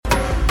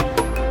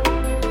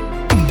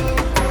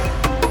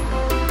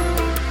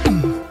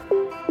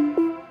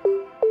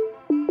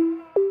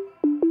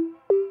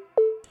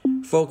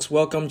folks.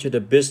 Welcome to the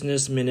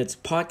Business Minutes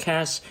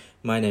podcast.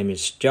 My name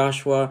is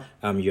Joshua.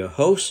 I'm your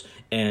host,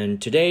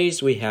 and today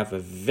we have a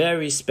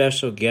very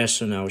special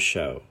guest on our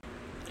show,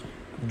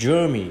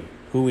 Jeremy,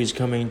 who is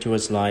coming to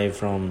us live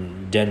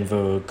from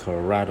Denver,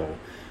 Colorado.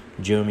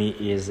 Jeremy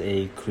is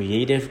a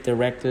creative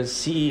director,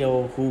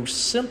 CEO who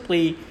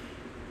simply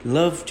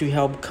loves to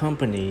help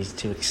companies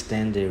to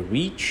extend their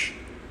reach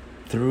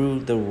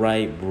through the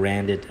right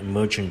branded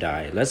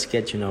merchandise. Let's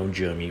get to know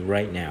Jeremy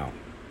right now.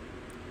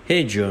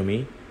 Hey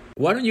Jeremy,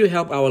 why don't you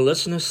help our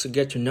listeners to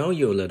get to know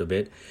you a little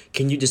bit?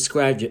 Can you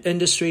describe your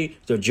industry,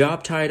 your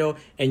job title,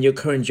 and your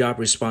current job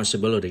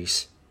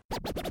responsibilities?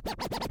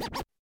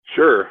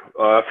 Sure.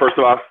 First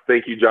of all,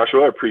 thank you,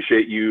 Joshua. I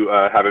appreciate you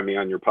having me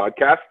on your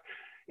podcast.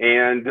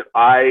 And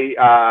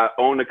I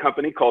own a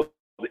company called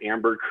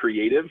Amber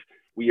Creative.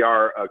 We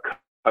are a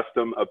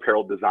custom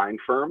apparel design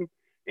firm,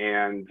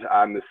 and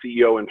I'm the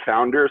CEO and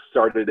founder.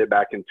 Started it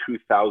back in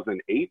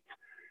 2008.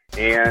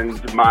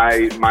 And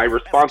my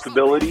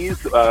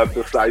responsibilities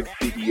besides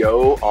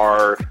CEO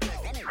are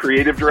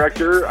creative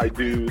director. I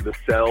do the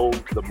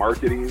sales, the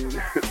marketing,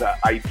 the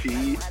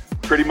IT,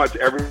 pretty much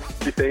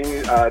everything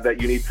that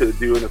you need to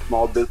do in a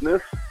small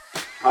business.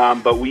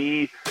 But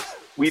we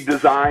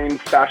design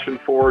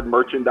fashion-forward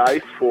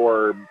merchandise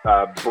for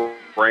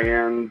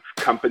brands,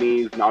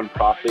 companies,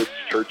 nonprofits,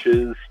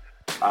 churches,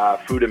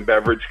 food and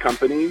beverage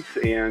companies.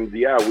 And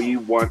yeah, we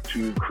want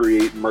to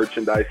create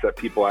merchandise that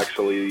people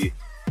actually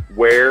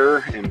wear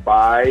and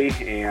buy,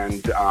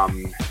 and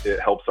it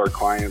helps our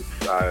clients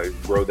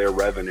grow their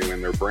revenue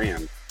and their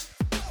brand.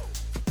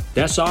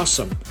 That's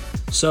awesome.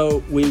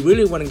 So we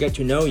really want to get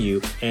to know you,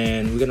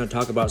 and we're going to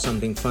talk about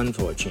something fun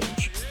for a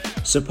change.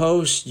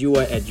 Suppose you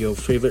are at your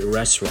favorite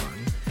restaurant.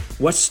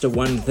 What's the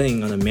one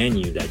thing on the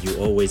menu that you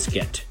always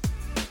get?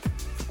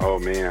 Oh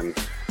man,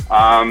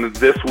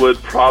 this would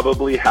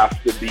probably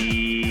have to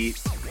be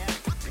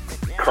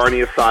carne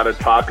asada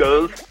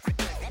tacos,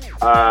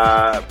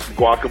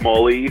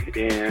 guacamole,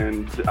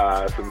 and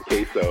some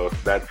queso.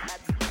 That's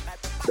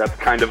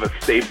kind of a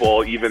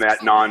staple even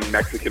at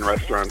non-Mexican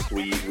restaurants.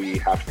 We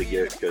have to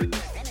get, because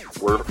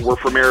we're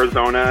from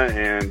Arizona,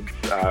 and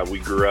we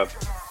grew up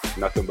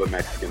nothing but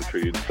Mexican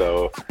food.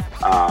 So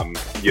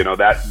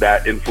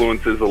that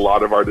influences a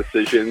lot of our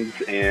decisions.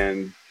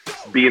 And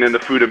being in the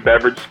food and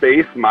beverage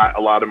space,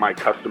 a lot of my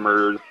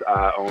customers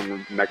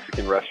own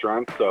Mexican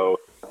restaurants, so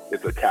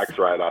it's a tax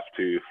write-off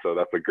too. So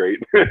that's a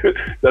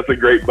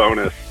great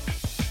bonus.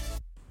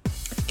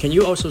 Can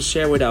you also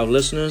share with our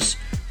listeners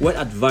what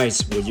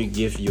advice would you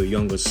give your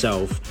younger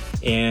self,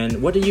 and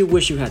what do you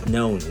wish you had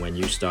known when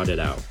you started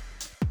out?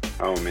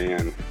 Oh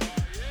man,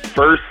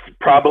 first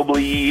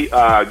probably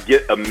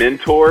get a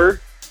mentor.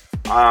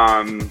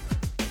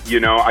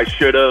 I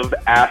should have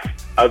asked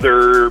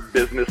other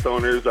business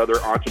owners, other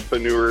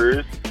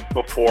entrepreneurs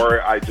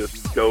before I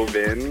just dove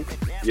in.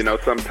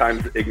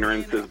 Sometimes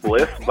ignorance is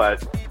bliss,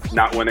 but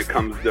not when it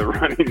comes to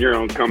running your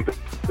own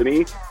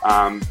company.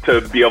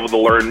 To be able to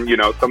learn,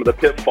 some of the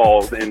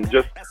pitfalls and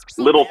just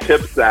little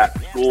tips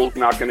that school's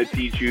not going to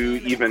teach you,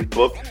 even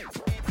books,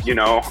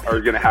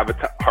 are going to have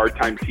a hard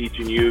time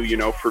teaching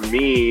you. For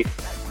me,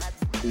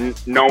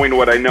 knowing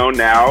what I know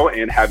now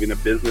and having a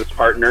business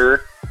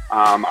partner,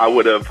 I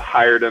would have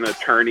hired an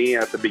attorney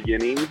at the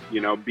beginning,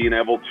 being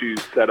able to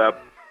set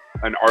up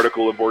an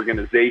article of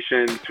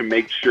organization to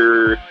make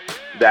sure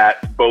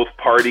that both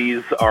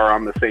parties are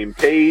on the same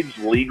page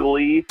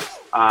legally.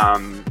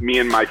 Me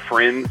and my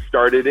friends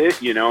started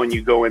it, and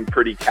you go in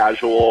pretty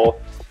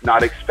casual,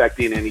 not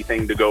expecting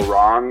anything to go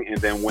wrong. And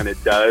then when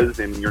it does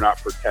and you're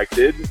not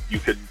protected, you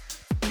could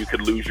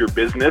lose your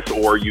business,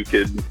 or you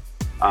could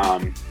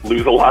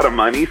lose a lot of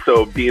money.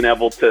 So being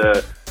able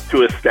to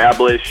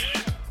establish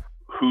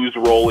whose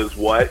role is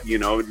what,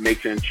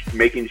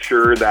 making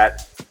sure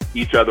that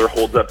each other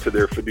holds up to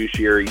their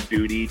fiduciary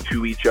duty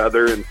to each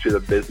other and to the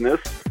business.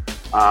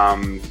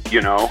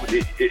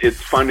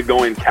 It's fun to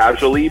go in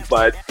casually,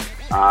 but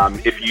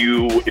if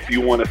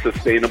you want a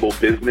sustainable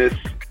business,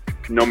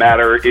 no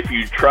matter if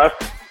you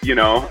trust,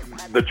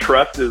 the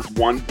trust is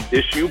one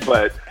issue,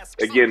 but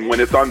again, when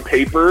it's on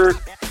paper,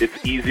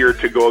 it's easier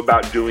to go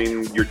about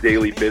doing your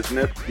daily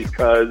business,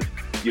 because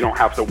you don't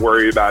have to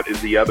worry about, is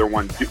the other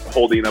one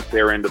holding up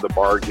their end of the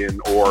bargain,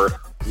 or,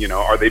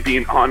 are they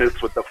being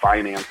honest with the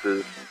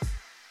finances?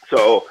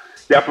 So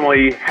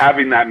definitely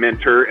having that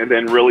mentor, and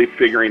then really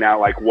figuring out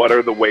what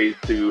are the ways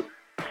to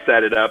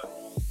set it up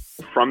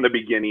from the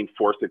beginning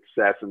for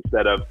success,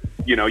 instead of,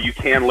 you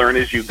can learn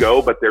as you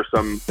go, but there's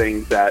some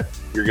things that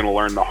you're going to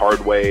learn the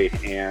hard way,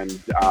 and,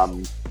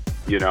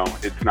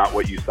 it's not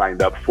what you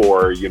signed up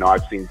for.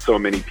 I've seen so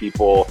many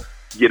people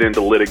get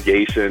into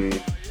litigation,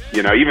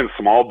 even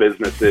small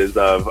businesses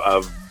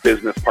of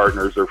business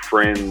partners or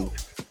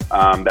friends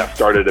that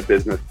started a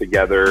business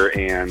together,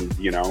 and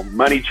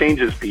money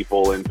changes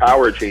people and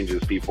power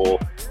changes people,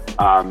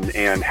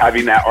 and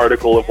having that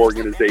article of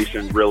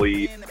organization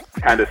really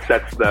kind of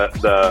sets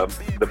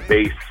the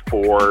base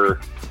for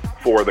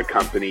for the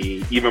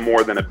company, even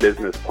more than a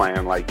business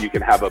plan. Like you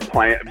can have a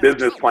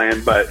business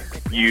plan, but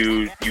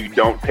you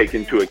don't take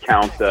into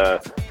account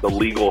the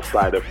legal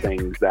side of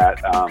things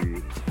that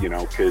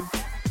could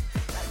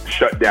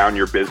shut down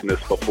your business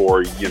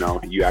before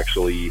you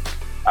actually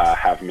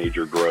have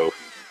major growth.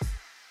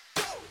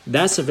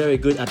 That's a very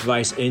good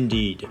advice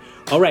indeed.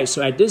 All right,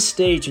 so at this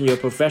stage in your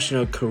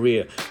professional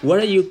career, what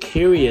are you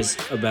curious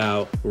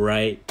about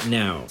right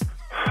now?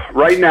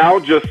 Right now,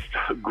 just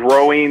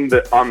growing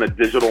on the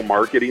digital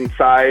marketing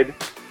side.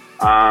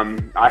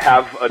 I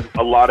have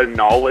a lot of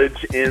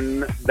knowledge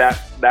in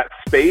that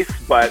space,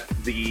 but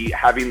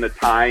having the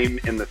time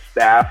and the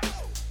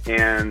staff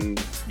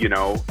and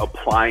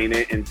applying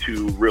it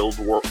into real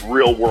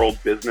world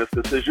business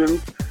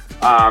decisions.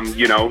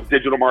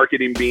 Digital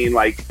marketing being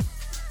like,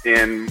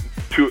 in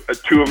two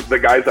of the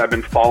guys I've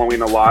been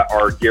following a lot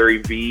are Gary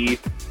Vee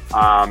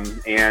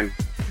and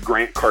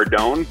Grant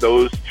Cardone.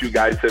 Those two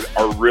guys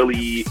are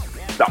really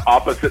the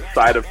opposite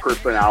side of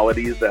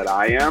personalities that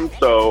I am.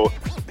 So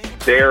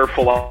their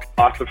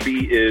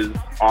philosophy is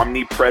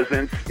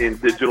omnipresence in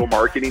digital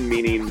marketing,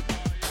 meaning,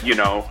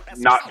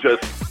 not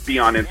just be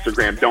on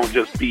Instagram, don't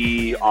just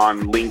be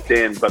on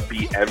LinkedIn, but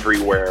be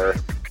everywhere.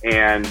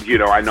 And,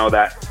 I know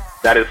that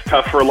is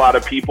tough for a lot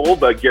of people,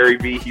 but Gary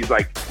Vee, he's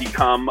like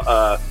become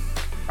a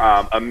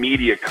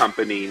media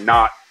company,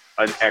 not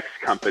an X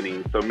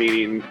company. So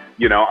meaning,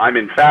 I'm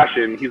in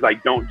fashion. He's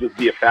like, don't just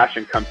be a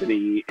fashion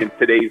company. In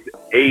today's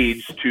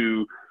age,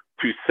 to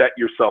set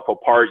yourself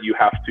apart, you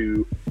have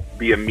to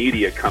be a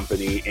media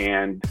company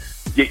and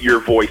get your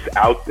voice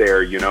out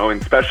there,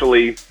 and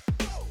especially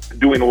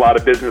doing a lot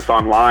of business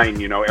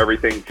online,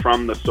 everything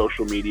from the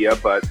social media,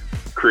 but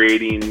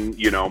creating,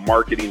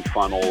 marketing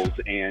funnels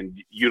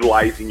and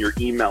utilizing your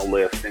email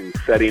list and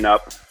setting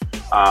up,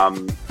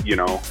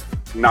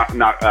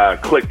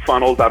 not click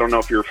funnels. I don't know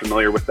if you're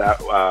familiar with that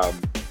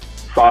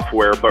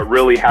software, but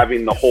really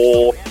having the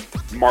whole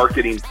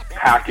marketing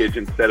package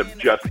instead of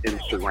just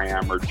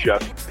Instagram or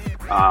just,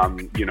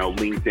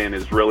 LinkedIn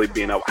is really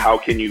being how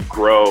can you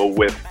grow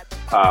with,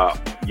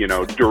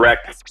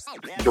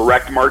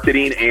 direct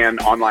marketing and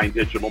online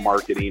digital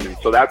marketing. And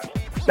so that's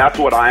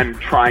what I'm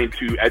trying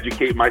to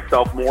educate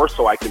myself more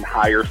so I can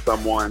hire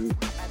someone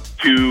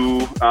to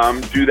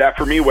do that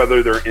for me,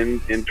 whether they're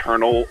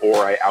internal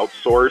or I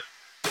outsource.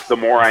 The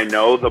more I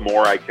know, the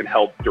more I can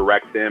help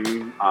direct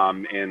them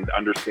and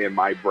understand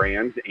my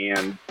brand.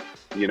 And,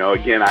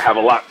 again, I have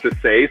a lot to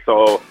say,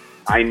 so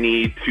I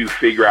need to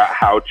figure out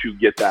how to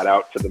get that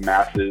out to the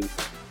masses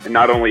and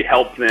not only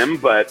help them,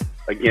 but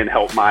again,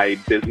 help my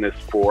business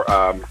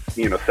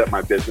set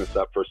my business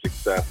up for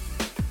success.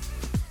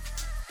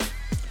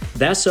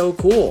 That's so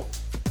cool.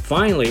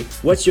 Finally,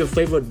 what's your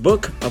favorite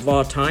book of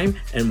all time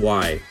and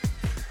why?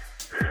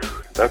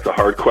 That's a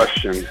hard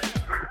question.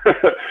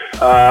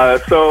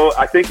 So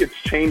I think it's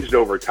changed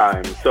over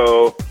time.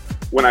 So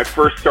when I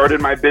first started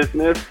my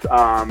business,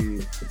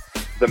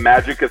 The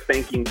Magic of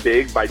Thinking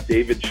Big by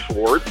David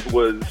Schwartz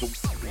was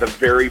the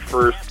very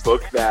first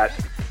book that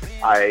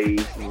I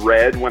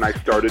read when I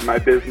started my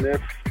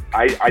business.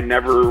 I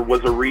never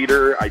was a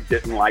reader. I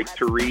didn't like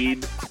to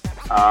read.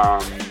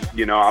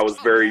 I was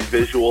very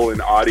visual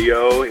and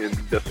audio, and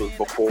this was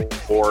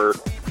before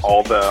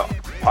all the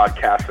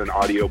podcasts and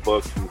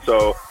audiobooks. And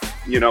so,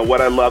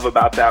 what I love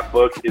about that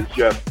book is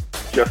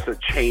just a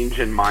change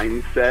in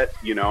mindset.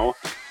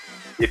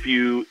 If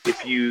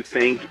you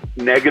think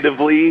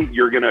negatively,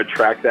 you're going to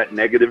attract that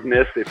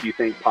negativeness. If you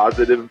think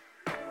positively,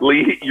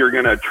 you're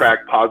going to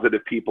attract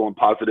positive people and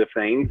positive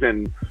things.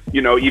 And,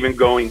 even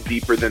going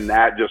deeper than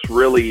that, just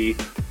really,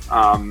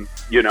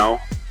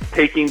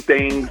 taking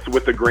things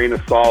with a grain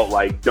of salt.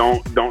 Like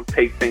don't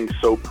take things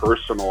so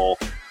personal.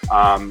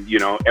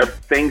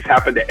 Things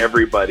happen to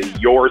everybody.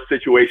 Your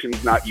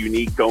situation's not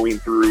unique going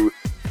through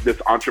this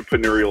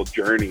entrepreneurial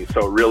journey.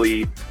 So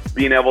really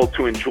being able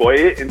to enjoy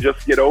it and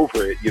just get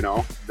over it.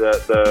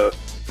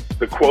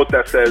 The quote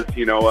that says,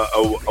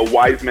 a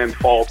wise man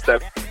falls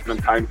 7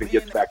 times and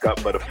gets back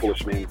up, but a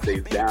foolish man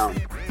stays down.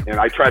 And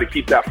I try to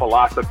keep that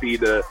philosophy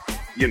to,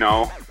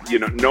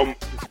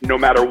 no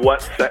matter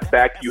what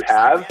setback you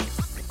have,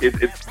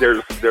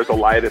 there's a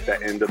light at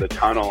the end of the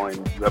tunnel,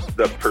 and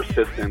the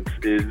persistence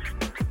is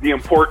the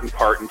important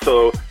part. And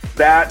so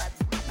that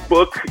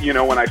book,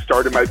 when I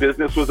started my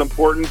business was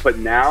important, but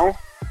now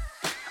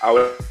I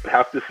would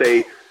have to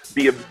say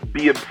Be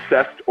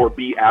Obsessed or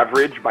Be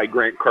Average by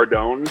Grant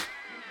Cardone.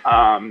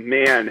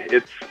 Man,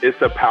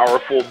 it's a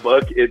powerful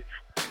book. It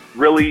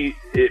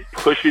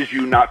pushes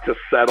you not to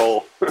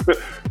settle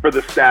for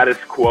the status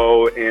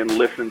quo and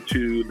listen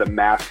to the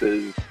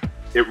masses.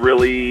 It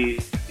really,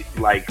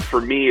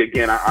 for me,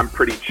 again, I'm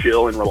pretty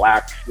chill and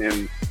relaxed,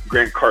 and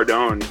Grant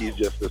Cardone, he's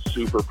just a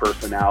super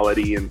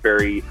personality and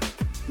very,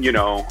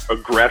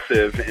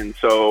 aggressive. And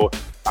so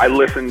I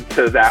listened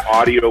to that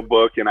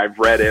audiobook, and I've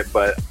read it,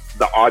 but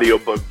the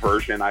audiobook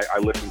version, I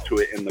listened to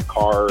it in the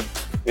car.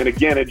 And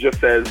again, it just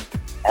says,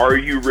 are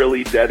you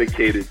really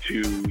dedicated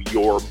to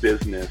your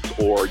business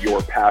or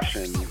your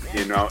passion?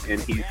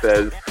 And he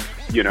says,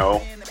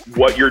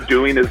 what you're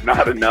doing is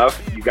not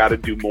enough. You got to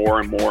do more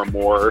and more and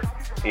more.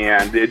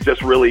 And it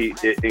just really,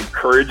 it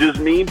encourages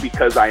me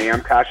because I am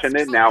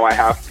passionate. Now I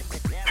have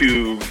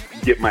to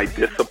get my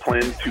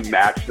discipline to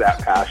match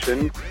that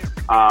passion.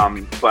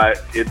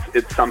 But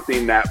it's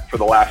something that for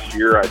the last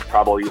year, I've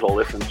probably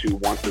listened to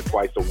once or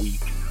twice a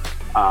week,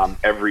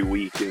 every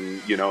week.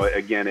 And, you know,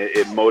 again,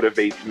 it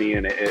motivates me,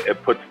 and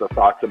it puts the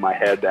thoughts in my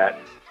head that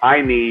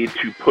I need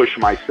to push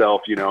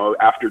myself. You know,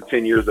 after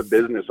 10 years of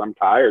business, I'm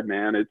tired,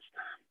 man.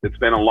 It's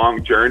been a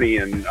long journey.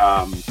 And,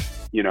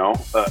 you know,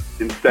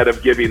 instead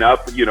of giving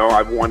up, you know,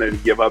 I've wanted to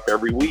give up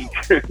every week,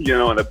 you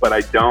know, but I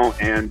don't.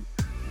 And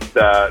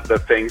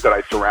the things that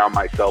I surround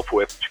myself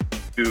with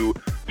to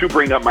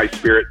bring up my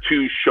spirit,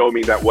 to show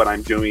me that what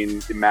I'm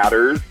doing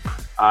matters.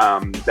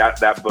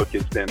 That book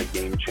has been a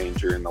game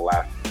changer in the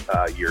last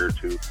year or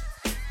two.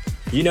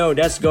 You know,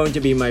 that's going to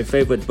be my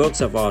favorite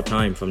books of all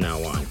time from now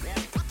on.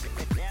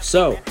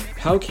 So,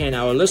 how can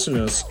our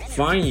listeners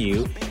find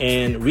you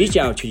and reach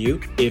out to you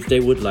if they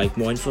would like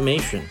more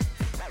information?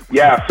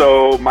 Yeah,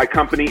 so my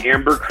company,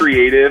 Amber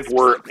Creative,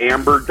 we're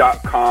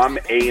amber.com,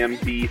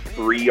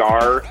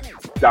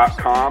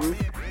 AMB3R.com.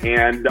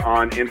 And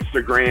on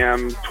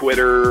Instagram,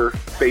 Twitter,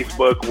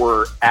 Facebook,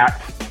 we're at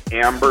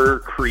Amber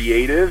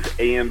Creative,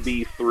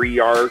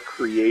 AMB3R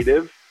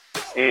Creative.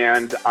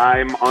 And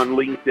I'm on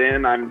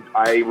LinkedIn.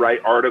 I write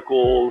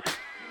articles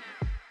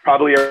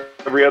probably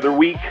every other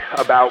week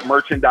about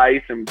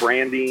merchandise and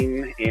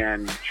branding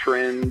and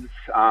trends.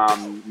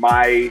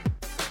 My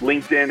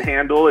LinkedIn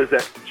handle is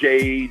at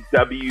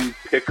JW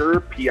Picker,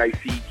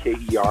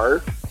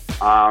 Picker.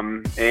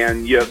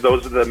 And yeah,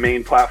 those are the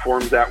main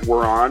platforms that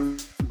we're on.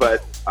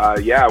 But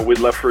yeah, we'd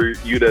love for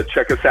you to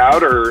check us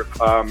out or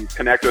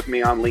connect with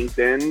me on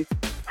LinkedIn.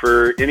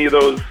 For any of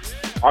those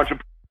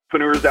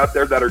entrepreneurs out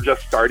there that are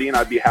just starting,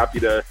 I'd be happy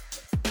to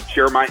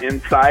share my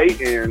insight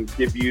and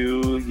give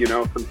you, you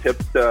know, some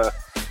tips to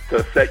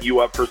set you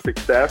up for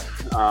success.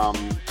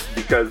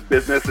 Because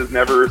business has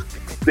never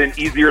been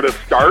easier to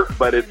start,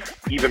 but it's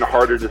even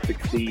harder to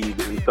succeed.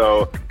 And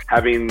so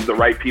having the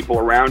right people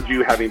around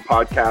you, having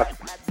podcasts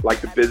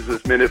like the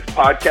Business Minutes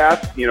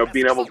podcast, you know,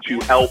 being able to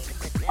help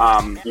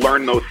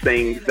learn those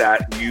things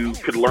that you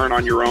could learn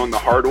on your own the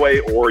hard way,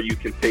 or you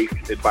can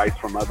take advice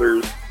from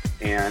others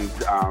and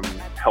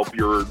help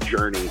your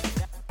journey.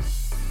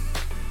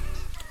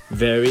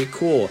 Very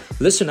cool.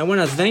 Listen, I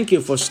want to thank you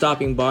for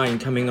stopping by and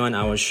coming on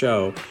our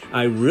show.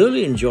 I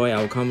really enjoy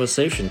our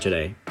conversation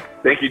today.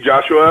 Thank you,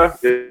 Joshua.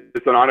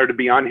 It's an honor to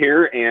be on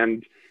here,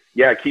 and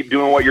yeah, keep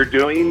doing what you're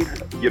doing.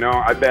 You know,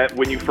 I bet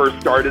when you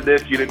first started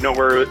this, you didn't know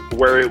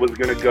where it was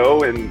going to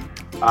go, and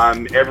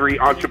every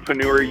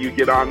entrepreneur you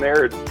get on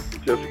there, it's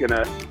just going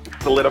to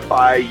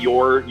solidify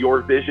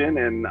your vision,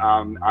 and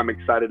I'm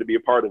excited to be a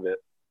part of it.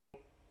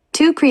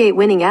 To create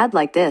winning ad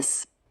like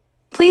this,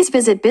 please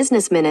visit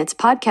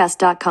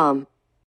businessminutespodcast.com.